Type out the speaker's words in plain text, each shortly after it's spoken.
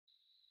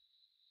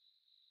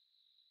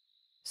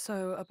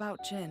So,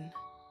 about Jin.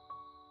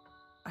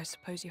 I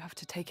suppose you have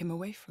to take him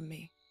away from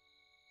me.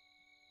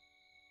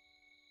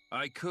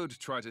 I could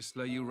try to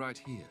slay you right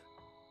here.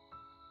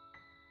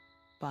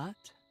 But?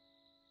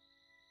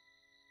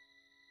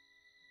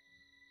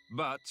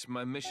 But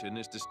my mission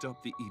is to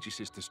stop the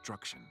Aegis's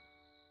destruction.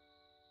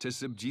 To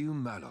subdue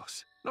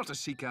Malos, not to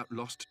seek out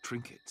lost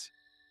trinkets.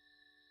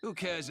 Who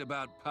cares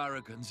about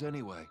paragons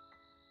anyway?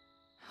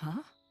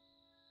 Huh?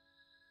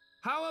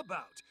 How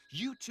about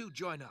you two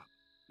join up?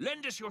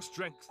 Lend us your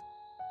strength.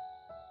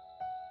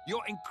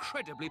 You're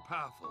incredibly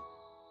powerful.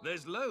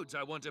 There's loads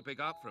I want to pick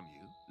up from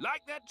you,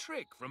 like that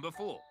trick from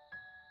before.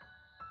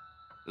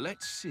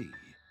 Let's see.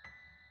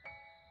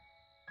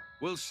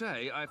 We'll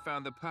say I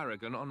found the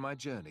paragon on my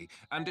journey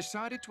and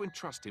decided to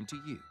entrust him to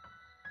you.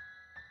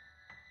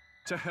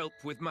 To help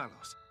with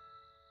Malos.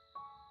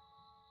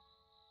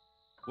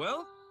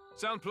 Well,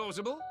 sound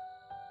plausible?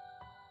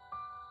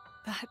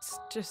 That's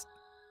just